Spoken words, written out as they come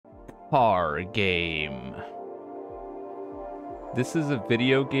Car game. This is a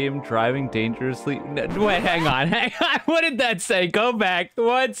video game, driving dangerously. No, wait, hang on, hang on. What did that say? Go back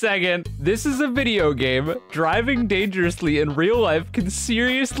 1 second. This is a video game. Driving dangerously in real life can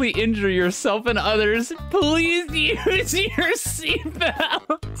seriously injure yourself and others. Please use your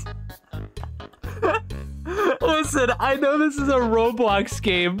seatbelt. Listen, I know this is a Roblox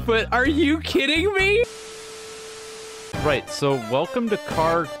game, but are you kidding me? Right, so welcome to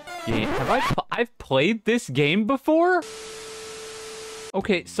Car Game. I've played this game before?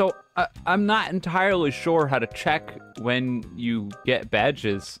 Okay, so I'm not entirely sure how to check when you get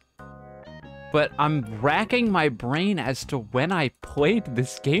badges, but I'm racking my brain as to when I played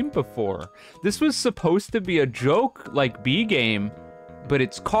this game before. This was supposed to be a joke like B game, but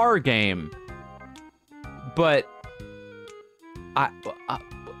it's Car Game. But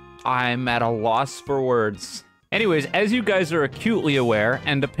I'm at a loss for words. Anyways, as you guys are acutely aware,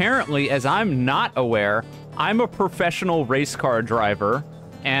 and apparently as I'm not aware, I'm a professional race car driver,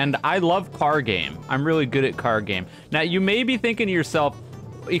 and I love Car Game. I'm really good at Car Game. Now, you may be thinking to yourself,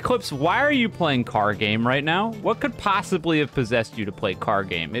 Eclipse, why are you playing Car Game right now? What could possibly have possessed you to play Car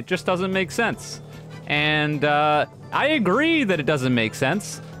Game? It just doesn't make sense. And I agree that it doesn't make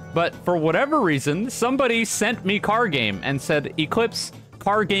sense, but for whatever reason, somebody sent me Car Game and said, Eclipse,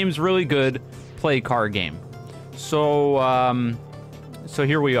 Car Game's really good, play Car Game. So, so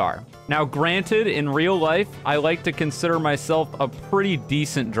here we are. Now, granted, in real life, I like to consider myself a pretty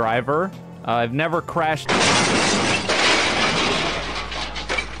decent driver. I've never crashed.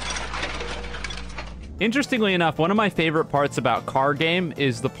 Interestingly enough, one of my favorite parts about Car Game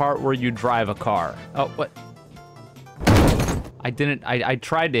is the part where you drive a car. Oh, what? I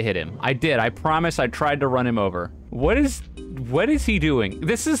tried to hit him. I did. I promise I tried to run him over. What is he doing?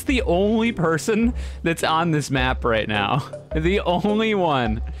 This is the only person that's on this map right now. The only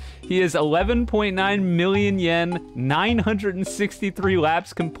one. He is 11.9 million yen, 963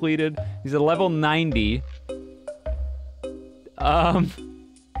 laps completed. He's at level 90. And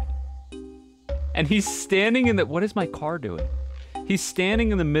he's standing in the, what is my car doing? He's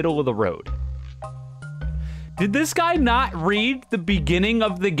standing in the middle of the road. Did this guy not read the beginning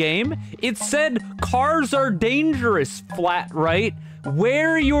of the game? It said, cars are dangerous, flat right?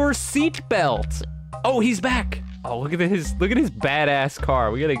 Wear your seatbelt. Oh, he's back. Oh, look at his badass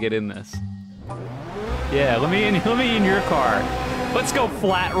car. We gotta get in this. Yeah, let me in your car. Let's go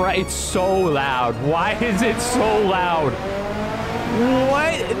flat right. It's so loud. Why is it so loud?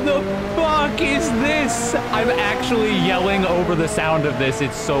 What the fuck is this? I'm actually yelling over the sound of this.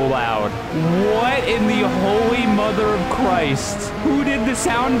 It's so loud. What in the holy mother of Christ? Who did the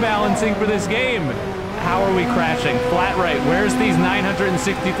sound balancing for this game? How are we crashing? Flat right. Where's these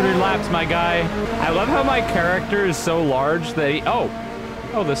 963 laps, my guy? I love how my character is so large that he... Oh,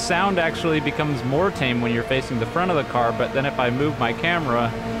 the sound actually becomes more tame when you're facing the front of the car, but then if I move my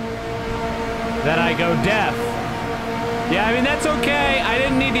camera, then I go deaf. Yeah, I mean, that's okay. I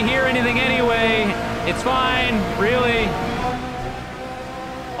didn't need to hear anything anyway. It's fine, really.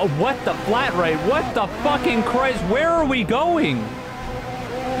 Oh, what the flat right? What the fucking Christ? Where are we going?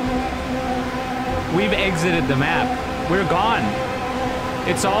 We've exited the map. We're gone.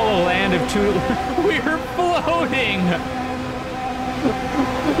 It's all a land of two. We're floating.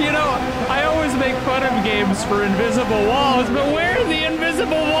 You know, I always make fun of games for invisible walls, but where are the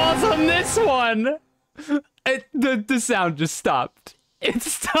invisible walls on this one? The sound just stopped. It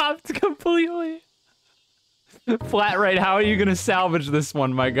stopped completely. Flat right, how are you gonna salvage this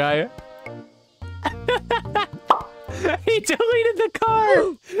one, my guy? He deleted the car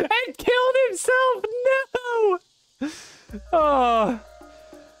and killed himself. No. Oh,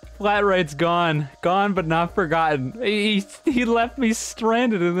 flat right's gone, but not forgotten. He left me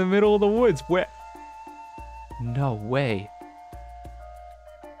stranded in the middle of the woods. Where? No way.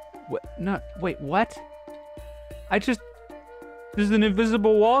 What? No. Wait. What? There's an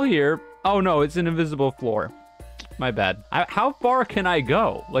invisible wall here. Oh no, it's an invisible floor. My bad. How far can I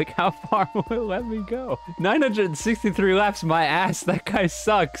go? Like, how far will it let me go? 963 laps, my ass. That guy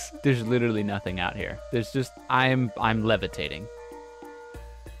sucks. There's literally nothing out here. There's just, I'm levitating.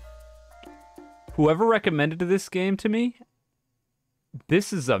 Whoever recommended this game to me,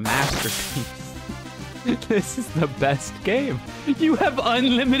 this is a masterpiece. This is the best game. You have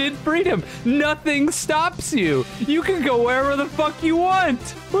unlimited freedom. Nothing stops you. You can go wherever the fuck you want.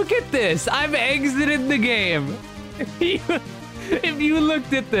 Look at this. I've exited the game. If you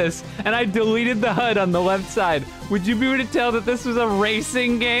looked at this and I deleted the HUD on the left side, would you be able to tell that this was a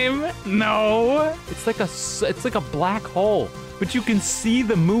racing game? No. It's like a black hole, but you can see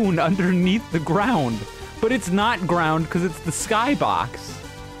the moon underneath the ground. But it's not ground because it's the skybox.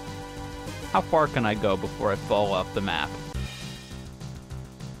 How far can I go before I fall off the map?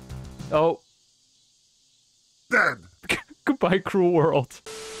 Oh. Dead. Goodbye, cruel world.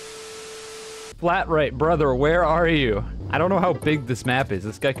 Flat right, brother, where are you? I don't know how big this map is.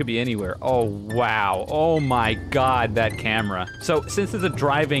 This guy could be anywhere. Oh, wow. Oh my God, that camera. So since it's a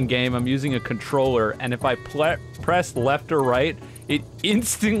driving game, I'm using a controller, and if I press left or right, it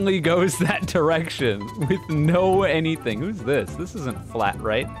instantly goes that direction with no anything. Who's this? This isn't flat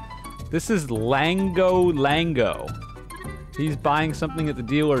right. This is Lango Lango. He's buying something at the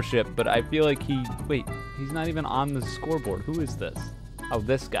dealership, but I feel like wait, he's not even on the scoreboard. Who is this? Oh,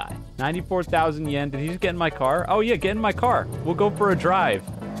 this guy. 94,000 yen. Did he just get in my car? Oh yeah, get in my car. We'll go for a drive.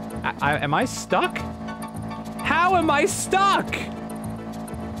 Am I stuck? How am I stuck?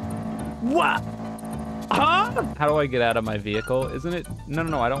 What? Huh? How do I get out of my vehicle? Isn't it?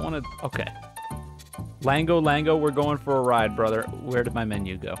 No, I don't want to. Okay. Lango Lango, we're going for a ride, brother. Where did my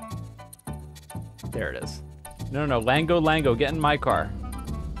menu go? There it is. No, Lango Lango, get in my car.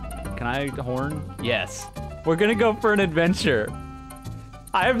 Can I horn? Yes. We're gonna go for an adventure.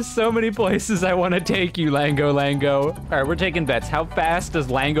 I have so many places I want to take you, Lango Lango. All right, we're taking bets. How fast does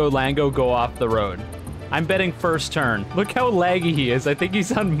Lango Lango go off the road? I'm betting first turn. Look how laggy he is. I think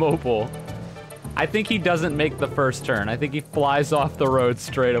he's on mobile. I think he doesn't make the first turn. I think he flies off the road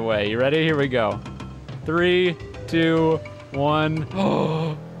straight away. You ready? Here we go. 3, 2, 1.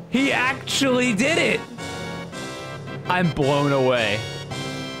 Oh, he actually did it. I'm blown away.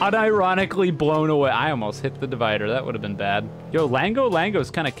 Unironically blown away. I almost hit the divider. That would have been bad. Yo, Lango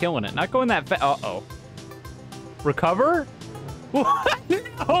Lango's kind of killing it. Not going that fast. Uh-oh. Recover? What?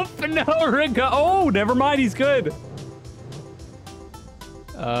 Oh, no. Oh, never mind. He's good.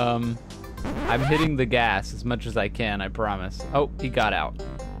 I'm hitting the gas as much as I can, I promise. Oh, he got out.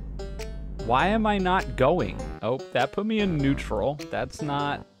 Why am I not going? Oh, that put me in neutral. That's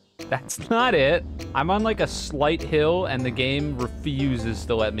not it. I'm on like a slight hill and the game refuses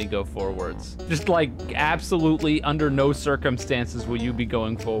to let me go forwards. Just like absolutely under no circumstances will you be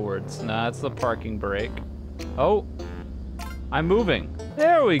going forwards. Nah, that's the parking brake. Oh, I'm moving.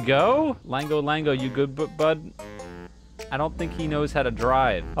 There we go. Lango Lango, you good, bud? I don't think he knows how to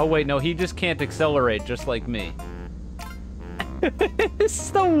drive. Oh wait, no, he just can't accelerate just like me. This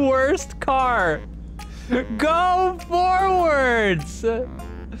is the worst car. Go forwards.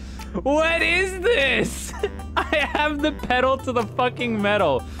 What is this? I have the pedal to the fucking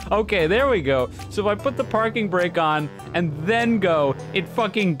metal. Okay, there we go. So if I put the parking brake on and then go, it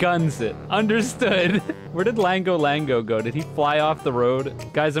fucking guns it. Understood. Where did Lango Lango go? Did he fly off the road?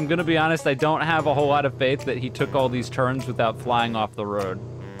 Guys, I'm gonna be honest, I don't have a whole lot of faith that he took all these turns without flying off the road.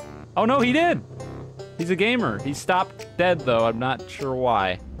 Oh no, he did. He's a gamer. He stopped dead though, I'm not sure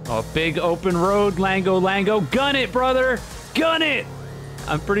why. Oh, big open road, Lango Lango. Gun it, brother, gun it.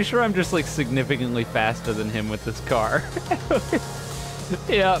 I'm pretty sure I'm just like significantly faster than him with this car.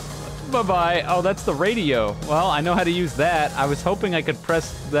 Yeah, bye-bye. Oh, that's the radio. Well, I know how to use that. I was hoping I could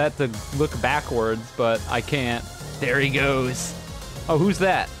press that to look backwards, but I can't. There he goes. Oh, who's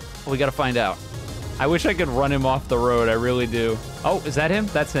that? Well, we gotta find out. I wish I could run him off the road, I really do. Oh, is that him?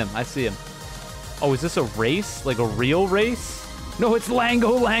 That's him, I see him. Oh, is this a race? Like a real race? No, it's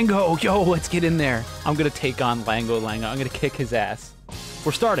Lango Lango. Yo, let's get in there. I'm gonna take on Lango Lango. I'm gonna kick his ass.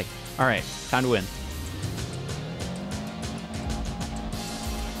 We're starting. All right, time to win.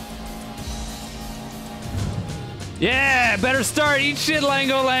 Yeah, better start. Eat shit,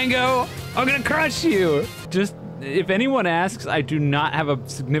 Lango Lango. I'm gonna crush you. Just, if anyone asks, I do not have a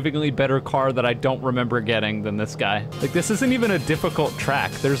significantly better car that I don't remember getting than this guy. Like, this isn't even a difficult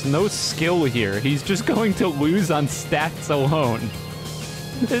track. There's no skill here. He's just going to lose on stats alone.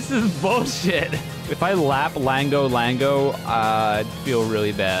 This is bullshit. If I lap Lango Lango, I'd feel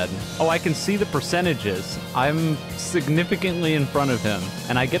really bad. Oh, I can see the percentages. I'm significantly in front of him,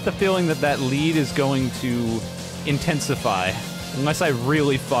 and I get the feeling that that lead is going to intensify, unless I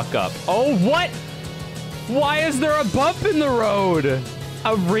really fuck up. Oh, what? Why is there a bump in the road?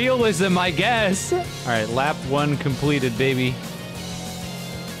 A realism, I guess. All right, lap 1 completed, baby.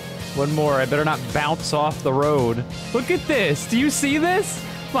 One more, I better not bounce off the road. Look at this, do you see this?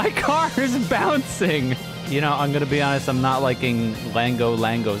 My car is bouncing. You know, I'm gonna be honest, I'm not liking Lango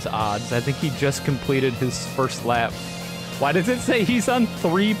Lango's odds. I think he just completed his first lap. Why does it say he's on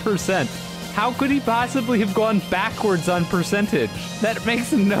 3%? How could he possibly have gone backwards on percentage? That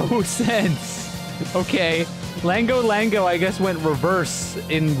makes no sense. Okay, Lango Lango, I guess, went reverse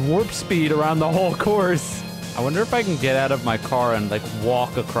in warp speed around the whole course. I wonder if I can get out of my car and, like,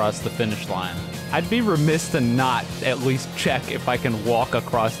 walk across the finish line. I'd be remiss to not at least check if I can walk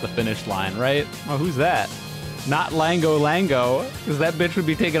across the finish line, right? Oh, who's that? Not Lango Lango, because that bitch would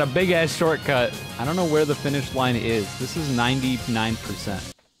be taking a big-ass shortcut. I don't know where the finish line is. This is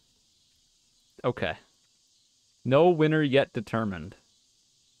 99%. Okay. No winner yet determined.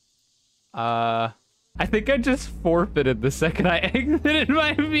 I think I just forfeited the second I exited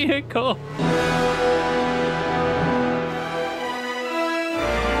my vehicle.